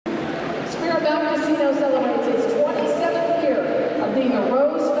Riverbound Casino celebrates its 27th year of being a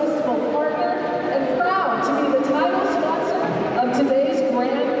Rose Festival partner and proud to be the title sponsor of today's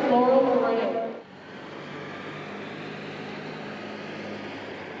Grand Floral Parade.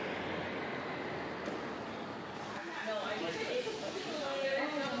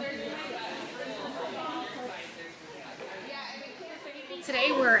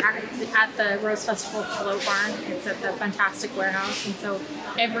 Today we're at the Rose Festival Float Barn. It's at the Fantastic Warehouse, and so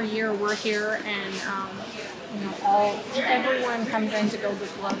every year we're here, and everyone comes in to build the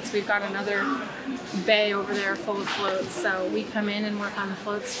floats. We've got another bay over there full of floats, so we come in and work on the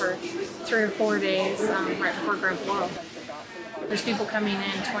floats for 3 or 4 days right before Grand Floral. There's people coming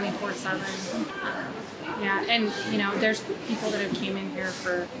in 24/7. Yeah, and there's people that have came in here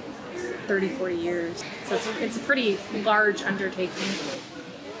for 30, 40 years. So it's a pretty large undertaking.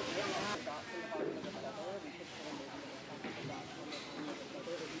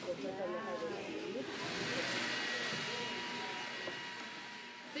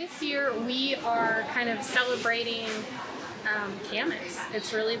 This year we are kind of celebrating camas.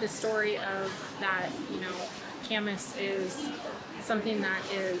 It's really the story of that, camas is something that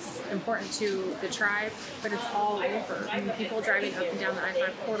is important to the tribe, but it's all over. I mean, people driving up and down the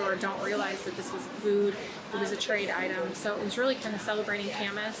I-5 corridor don't realize that this was food, it was a trade item. So it was really kind of celebrating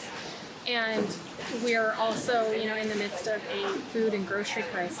camas. And we're also, in the midst of a food and grocery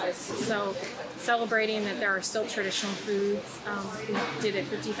crisis. So celebrating that there are still traditional foods. We did a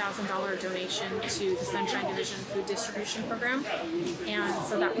 $50,000 donation to the Sunshine Division Food Distribution Program. And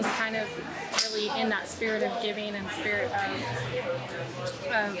so that was kind of really in that spirit of giving and spirit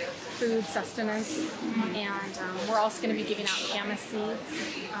of food sustenance. And we're also going to be giving out camas seeds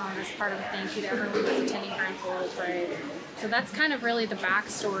as part of a thank you to everyone that's attending Grand Floral Parade. So that's kind of really the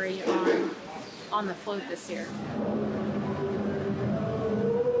backstory on the float this year.